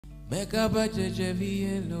Make up a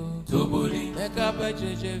JJVLO, Toboli, make up a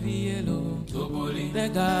JJVLO, Toboli,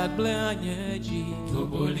 Mega Blanyaji,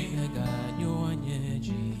 Toboli, Mega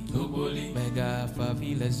Nyoanyaji, Toboli, Mega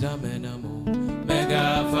Favila Zamenamo,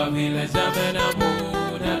 Mega Favila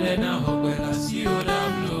Zamenamo, Nadena Hopela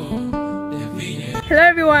Sionablo. Hello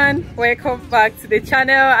everyone, welcome back to the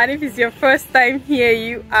channel, and if it's your first time here,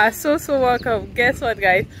 you are so welcome. Guess what,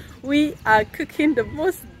 guys? We are cooking the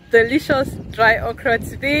most delicious dry okra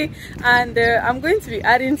today, and I'm going to be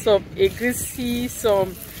adding some egusi,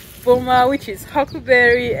 some boma, which is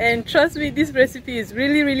huckleberry, and trust me, this recipe is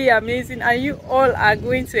really amazing and you all are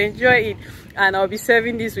going to enjoy it. And I'll be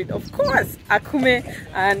serving this with, of course, akume,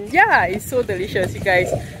 and yeah, it's so delicious. You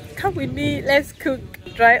guys come with me, let's cook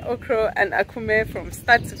dry okra and akume from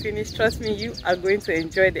start to finish. Trust me, you are going to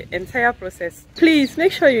enjoy the entire process. Please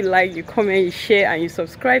make sure you like, you comment, you share, and you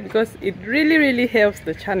subscribe, because it really helps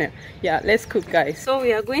the channel. Yeah, let's cook, guys. So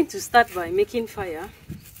we are going to start by making fire.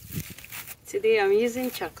 Today I'm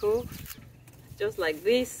using charcoal, just like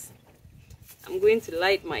this. I'm going to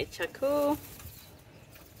light my charcoal.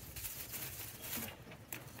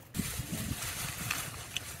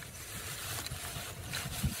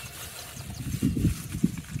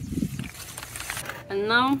 And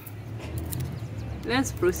now,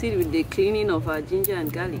 let's proceed with the cleaning of our ginger and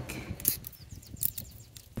garlic.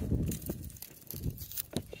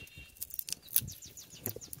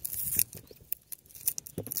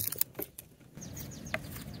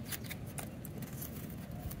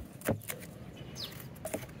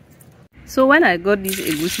 So when I got this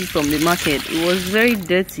egusi from the market, it was very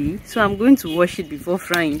dirty, so I'm going to wash it before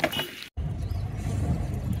frying.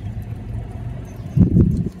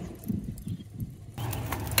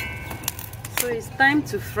 So it's time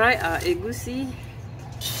to fry our egusi.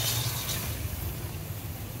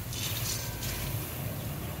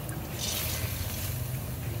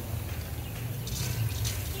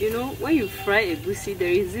 You know, when you fry egusi, there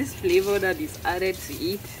is this flavor that is added to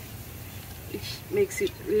it, which makes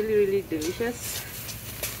it really delicious.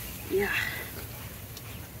 Yeah.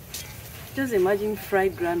 Just imagine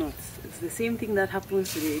fried granules. It's the same thing that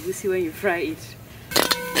happens to the egusi when you fry it.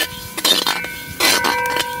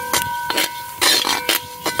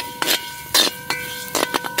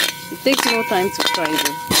 It takes no time to fry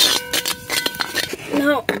them.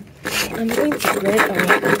 Now, I'm going to grate our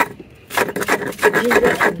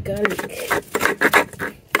ginger and garlic.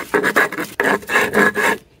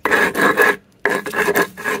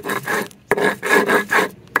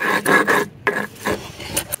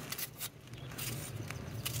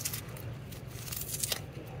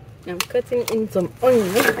 I'm cutting in some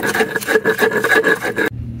onion.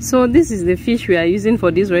 So this is the fish we are using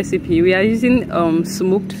for this recipe. We are using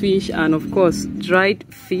smoked fish and of course dried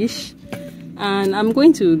fish. And I'm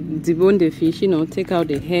going to debone the fish, you know, take out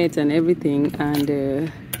the head and everything. And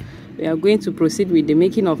we are going to proceed with the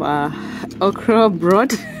making of our okra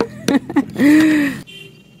broth.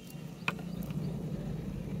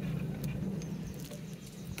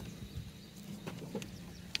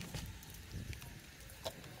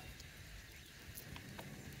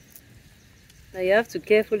 Now you have to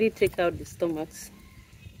carefully take out the stomachs,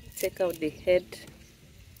 take out the head.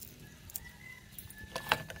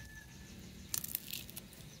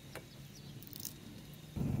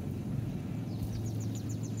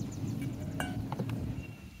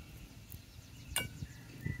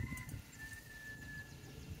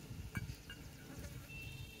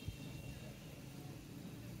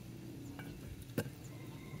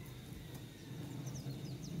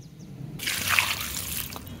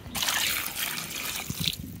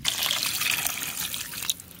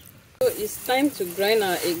 So it's time to grind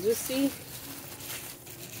our egusi.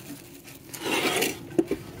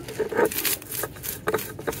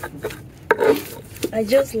 I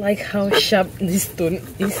just like how sharp this stone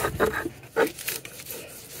is.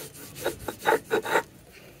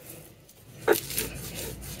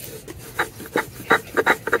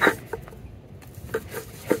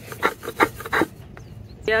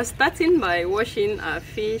 We are starting by washing our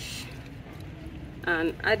fish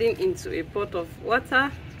and adding into a pot of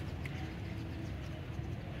water.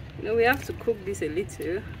 You know, we have to cook this a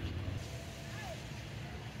little,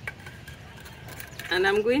 and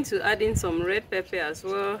I'm going to add in some red pepper as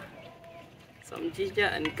well, some ginger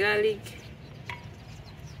and garlic.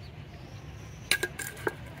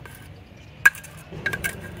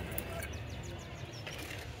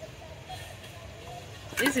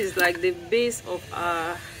 This is like the base of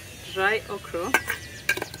our dry okra.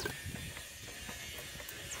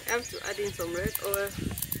 I have to add in some red oil.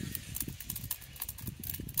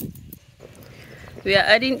 We are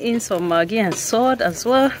adding in some maggi and salt as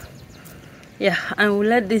well. Yeah, and we'll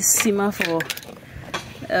let this simmer for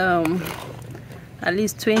at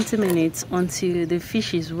least 20 minutes until the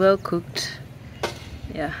fish is well cooked.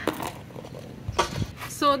 Yeah.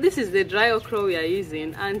 So this is the dry okra we are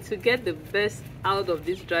using, and to get the best out of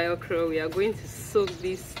this dry okra, we are going to soak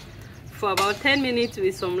this for about 10 minutes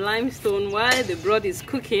with some limestone. While the broth is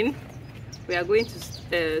cooking, we are going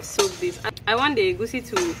to soak this. I want the egusi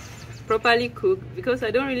to properly cook because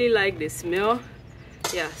I don't really like the smell.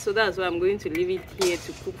 Yeah, so that's why I'm going to leave it here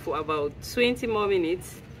to cook for about 20 more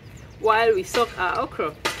minutes while we soak our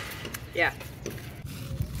okra. Yeah.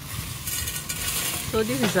 So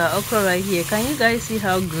this is our okra right here. Can you guys see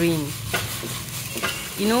how green?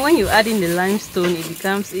 You know, when you add in the limestone, it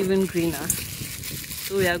becomes even greener.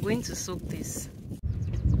 So we are going to soak this.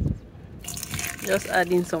 Just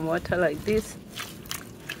add in some water like this.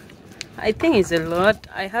 I think it's a lot.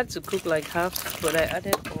 I had to cook like half, but I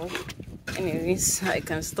added all. Anyways, I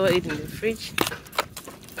can store it in the fridge.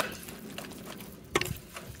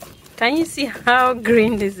 Can you see how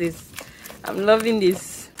green this is? I'm loving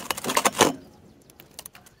this.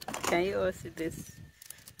 Can you all see this?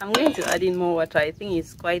 I'm going to add in more water. I think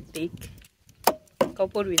it's quite thick,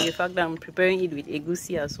 coupled with the fact that I'm preparing it with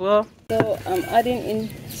egusi as well. So I'm adding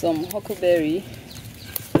in some huckleberry.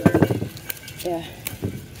 Yeah.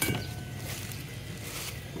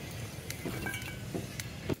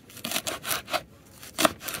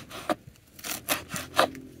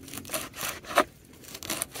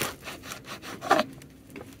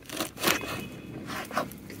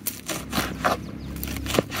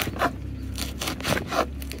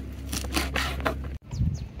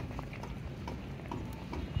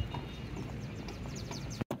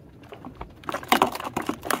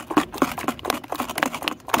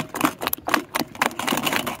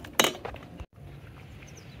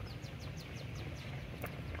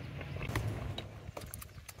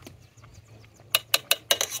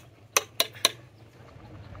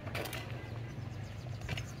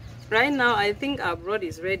 Right now, I think our broth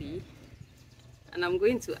is ready, and I'm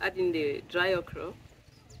going to add in the dry okra.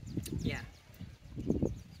 Yeah.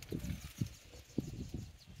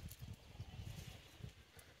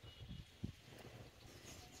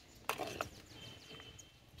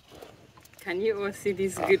 Can you all see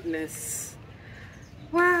this goodness?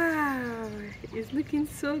 Wow, it's looking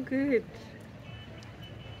so good.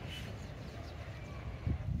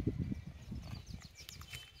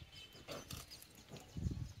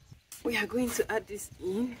 We are going to add this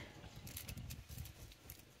in.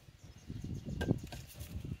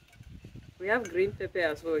 We have green pepper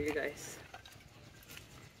as well, you guys,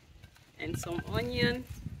 and some onion.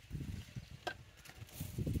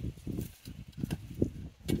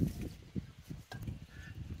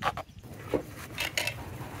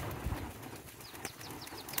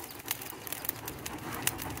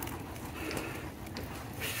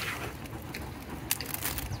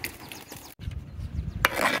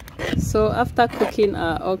 So after cooking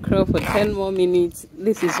our okra for 10 more minutes,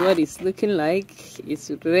 this is what it's looking like.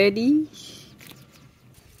 It's ready.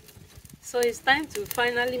 So it's time to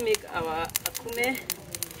finally make our akume.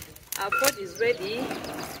 Our pot is ready,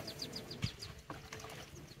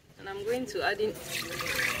 and I'm going to add in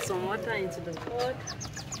some water into the pot.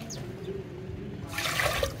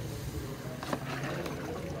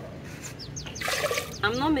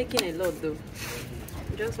 I'm not making a lot though.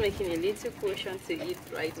 I'm just making a little portion to eat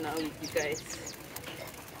right now with you guys.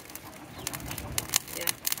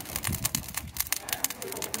 Yeah.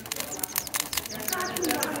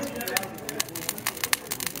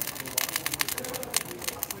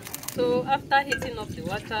 So after heating up the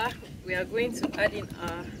water, we are going to add in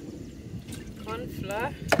our corn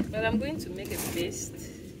flour, but I'm going to make a paste.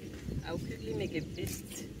 I'll quickly make a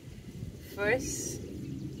paste first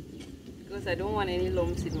because I don't want any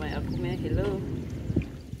lumps in my akume. Hello.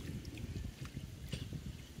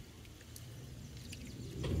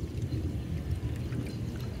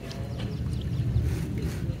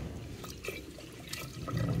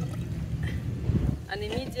 And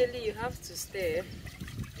immediately you have to stir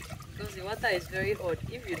because the water is very hot.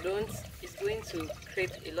 If you don't, it's going to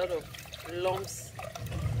create a lot of lumps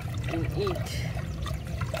in it.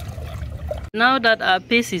 Now that our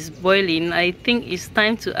paste is boiling, I think it's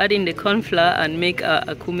time to add in the corn flour and make our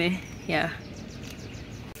akume. Yeah.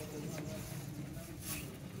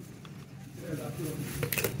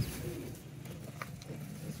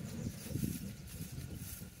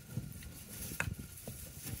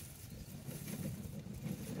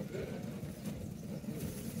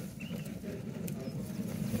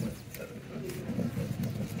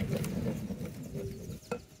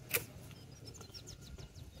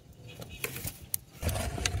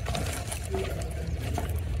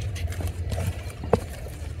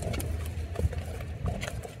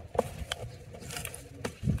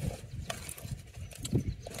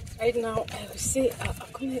 Right now, I will say our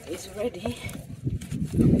Akume is ready,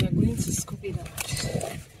 and we are going to scoop it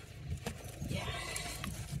out. Yeah.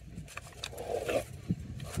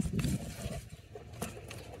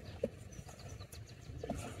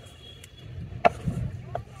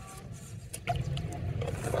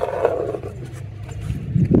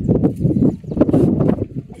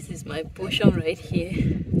 This is my portion right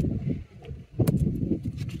here.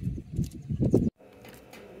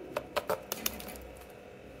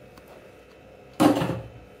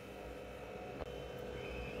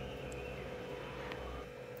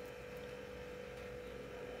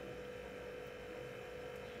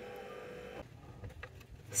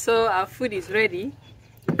 So our food is ready,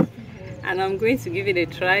 and I'm going to give it a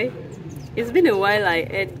try. It's been a while I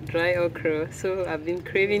ate dry okra, so I've been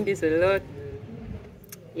craving this a lot.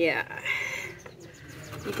 Yeah,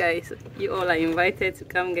 you guys, you all are invited to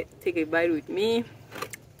come take a bite with me.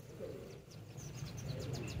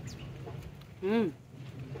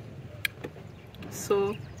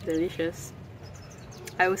 So delicious.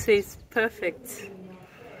 I would say it's perfect.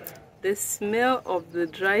 The smell of the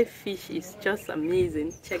dry fish is just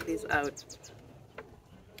amazing. Check this out.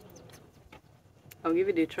 I'll give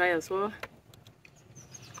it a try as well.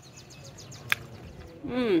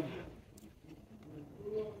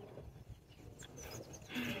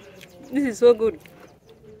 This is so good.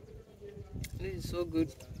 This is so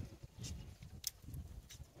good.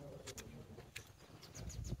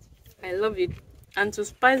 I love it. And to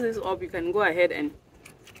spice this up, you can go ahead and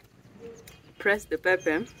press the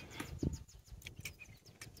pepper.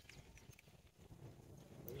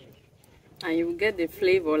 And you will get the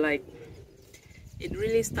flavor, like it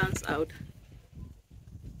really stands out.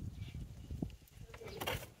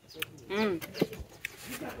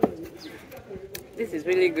 This is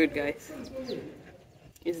really good, guys.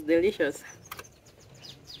 It's delicious.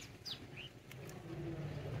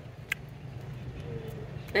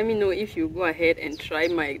 Let me know if you go ahead and try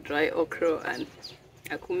my dry okra and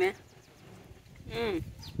akume.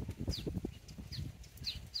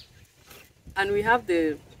 And we have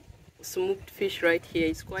the smoked fish right here.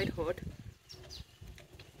 It's quite hot.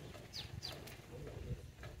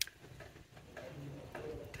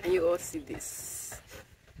 Can you all see this?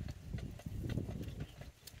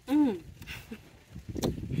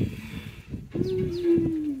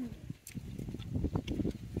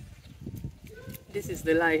 This is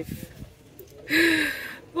the life.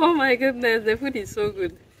 Oh my goodness, the food is so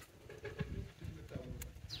good.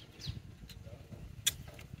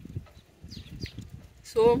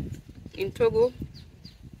 So in Togo,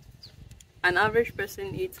 an average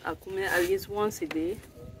person eats akume at least once a day.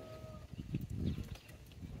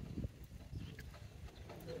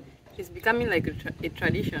 It's becoming like a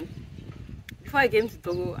tradition. Before I came to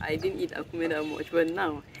Togo, I didn't eat akume that much, but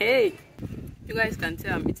now, hey, you guys can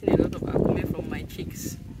tell I'm eating a lot of akume from my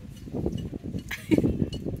cheeks.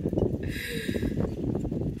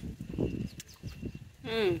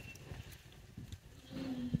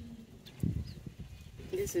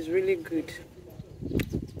 This is really good.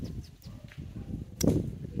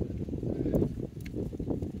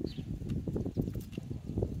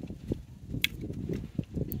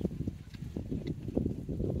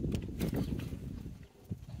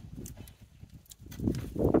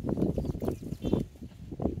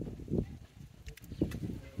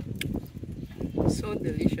 So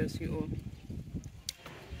delicious, you all.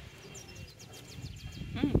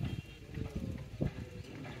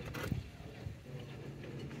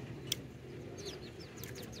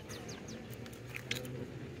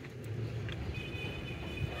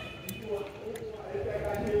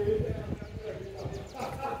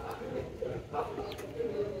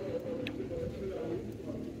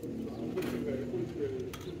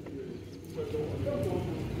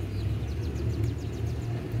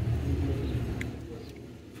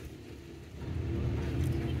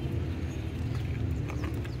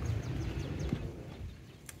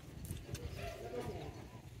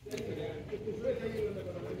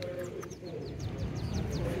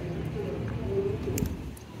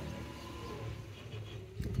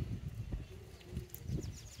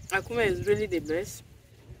 Akume is really the best.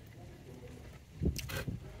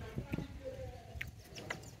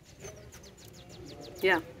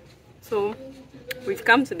 Yeah, so we've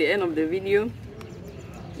come to the end of the video.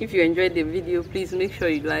 If you enjoyed the video, please make sure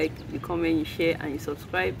you like, you comment, you share, and you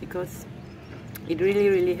subscribe, because it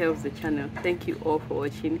really helps the channel. Thank you all for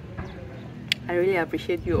watching. I really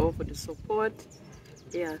appreciate you all for the support.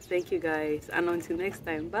 Yeah, thank you guys, and until next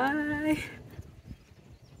time, bye.